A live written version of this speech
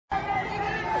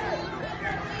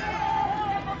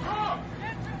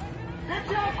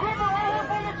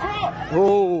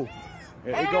Oh,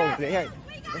 there they go. They had.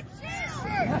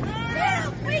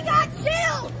 We got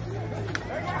shields!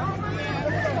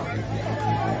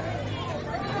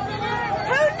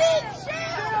 Who needs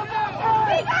shields?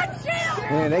 We got shields!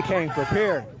 Man, they came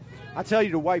prepared. I tell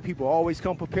you, the white people always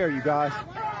come prepared, you guys.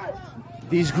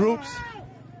 These groups,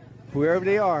 whoever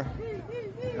they are,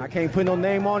 and I can't put no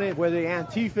name on it, whether they're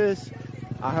Antifas.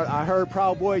 I heard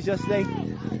Proud Boys yesterday.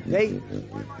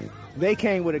 They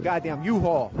came with a goddamn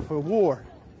U-Haul for war.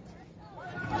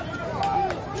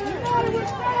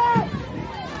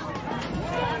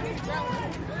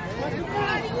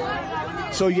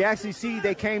 So you actually see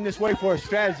they came this way for a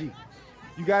strategy.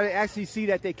 You got to actually see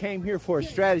that they came here for a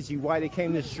strategy, why they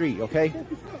came to the street, okay?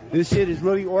 This shit is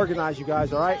really organized, you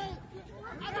guys, all right?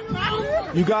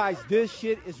 You guys, this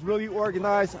shit is really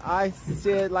organized. I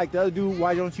said, like the other dude,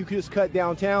 why don't you just cut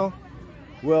downtown?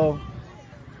 Well,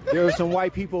 there were some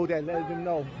white people that let them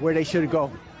know where they should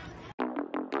go.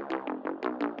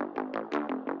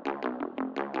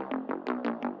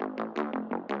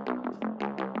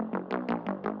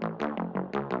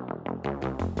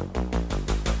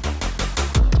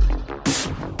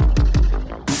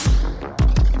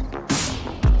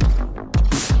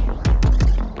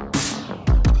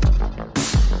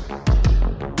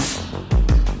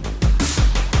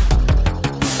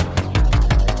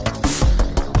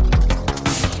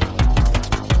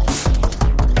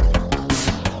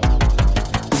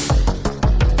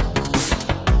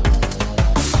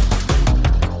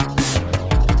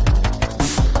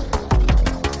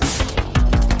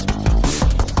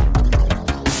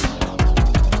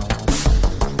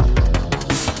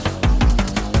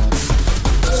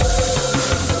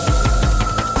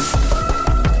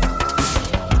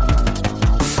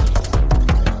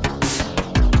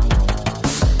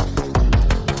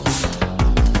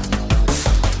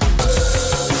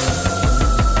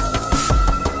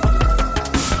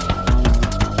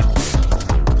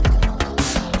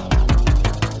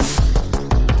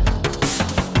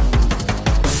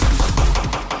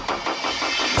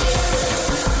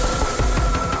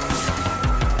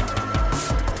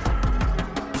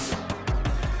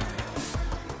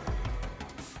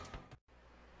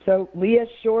 So Leah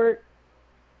Short,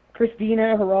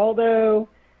 Christina Geraldo,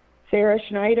 Sarah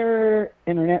Schneider,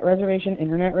 internet reservation,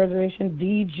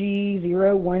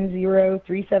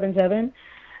 DG010377.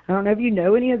 I don't know if you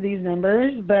know any of these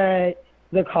numbers, but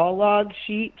the call log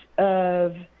sheet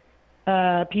of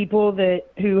people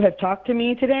who have talked to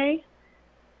me today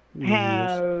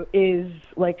is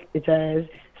like it says,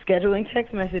 scheduling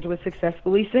text message was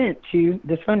successfully sent to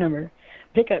this phone number.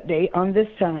 Pickup date on this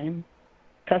time.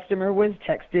 Customer was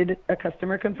texted a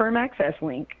customer confirm access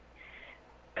link.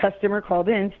 Customer called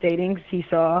in stating he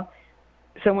saw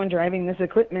someone driving this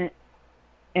equipment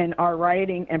and are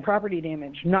rioting and property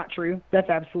damage. Not true. That's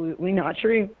absolutely not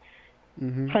true.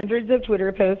 Hundreds of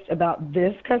Twitter posts about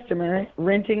this customer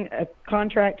renting a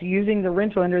contract using the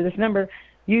rental under this number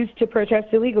used to protest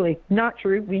illegally. Not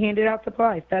true. We handed out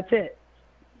supplies. That's it.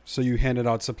 So you handed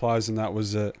out supplies and that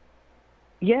was it?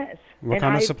 Yes. What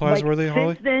kind of supplies were they,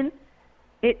 Holly? Since then,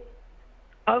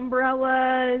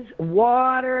 umbrellas,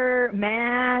 water,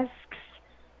 masks,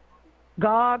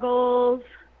 goggles,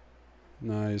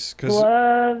 nice.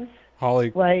 gloves. Holly,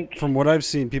 from what I've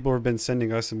seen, people have been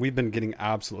sending us, and we've been getting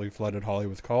absolutely flooded, Holly,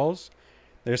 with calls.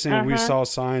 They're saying we saw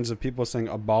signs of people saying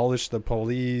abolish the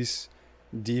police,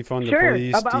 defund the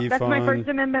police, defund. That's my First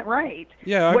Amendment right.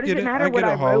 Yeah, what does it matter what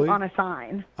I wrote on a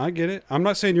sign? I get it. I'm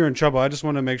not saying you're in trouble. I just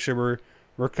want to make sure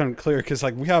we're kind of clear, because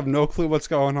we have no clue what's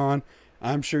going on.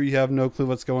 I'm sure you have no clue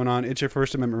what's going on. It's your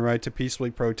First Amendment right to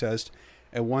peacefully protest.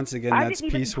 And once again, that's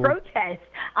peaceful. I didn't even protest.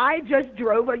 I just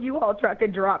drove a U-Haul truck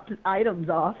and dropped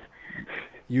items off.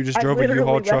 You just drove a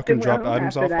U-Haul truck and dropped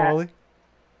items off, Holly?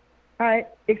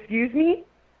 Excuse me?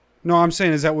 No, I'm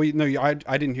saying, is that what you... No, I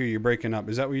didn't hear you breaking up.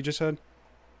 Is that what you just said?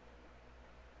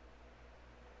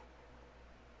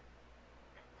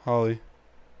 Holly.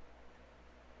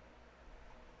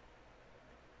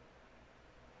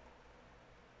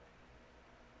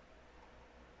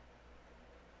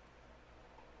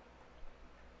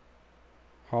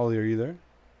 Holly, are you there?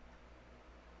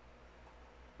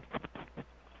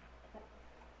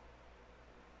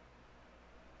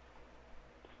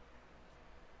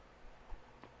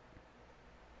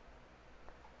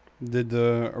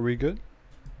 Are we good?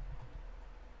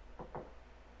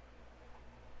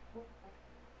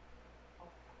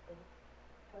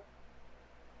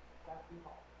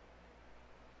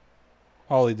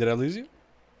 Holly, did I lose you?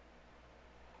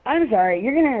 I'm sorry.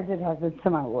 You're going to have to talk to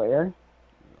my lawyer.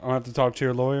 I'll have to talk to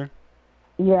your lawyer?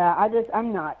 Yeah,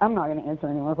 I'm not going to answer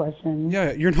any more questions.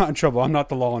 Yeah, you're not in trouble. I'm not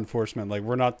the law enforcement. Like,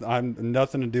 I'm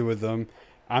nothing to do with them.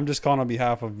 I'm just calling on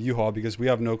behalf of U-Haul because we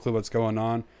have no clue what's going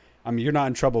on. I mean, you're not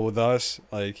in trouble with us.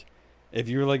 Like, if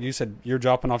you're, like you said, you're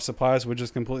dropping off supplies, which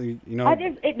is completely,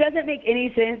 it doesn't make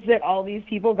any sense that all these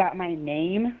people got my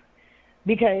name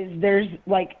because there's,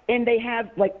 like, and they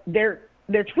have, like, they're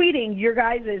tweeting your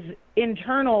guys'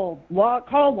 internal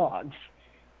call logs.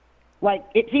 Like,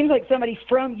 it seems like somebody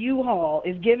from U-Haul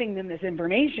is giving them this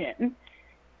information.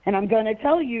 And I'm going to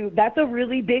tell you, that's a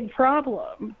really big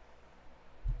problem.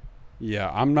 Yeah,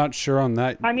 I'm not sure on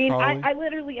that. I mean, I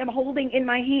literally am holding in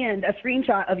my hand a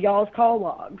screenshot of y'all's call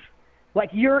logs. Like,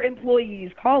 your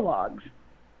employees' call logs.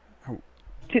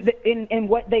 In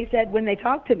what they said when they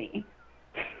talked to me.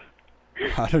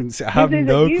 I have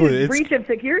no clue. It's a huge breach of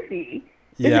security.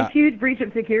 Yeah. It's a huge breach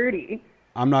of security.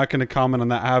 I'm not going to comment on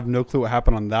that. I have no clue what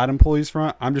happened on that employee's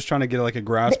front. I'm just trying to get like a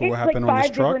grasp of what happened on this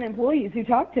truck. It's like 5 different employees who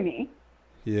talked to me.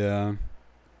 Yeah.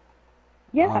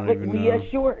 Yeah, like Leah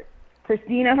Short,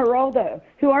 Christina Geraldo.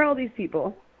 Who are all these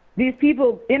people? These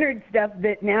people entered stuff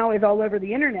that now is all over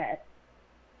the internet.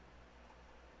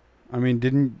 I mean,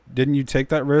 didn't you take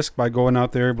that risk by going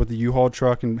out there with the U-Haul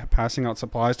truck and passing out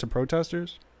supplies to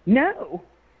protesters? No.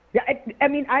 I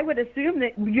mean, I would assume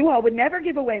that U-Haul would never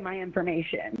give away my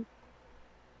information.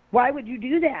 Why would you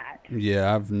do that? Yeah,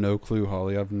 I have no clue,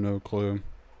 Holly. I have no clue.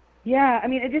 Yeah, I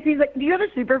mean, it just seems like, do you have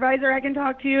a supervisor I can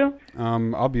talk to?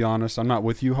 I'll be honest. I'm not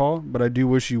with U-Haul, but I do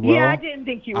wish you well. Yeah, I didn't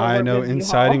think you were. I know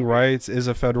inciting riots is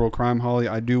a federal crime, Holly.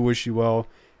 I do wish you well,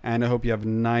 and I hope you have a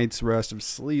night's rest of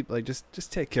sleep. Like,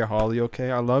 just take care, Holly, okay?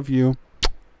 I love you.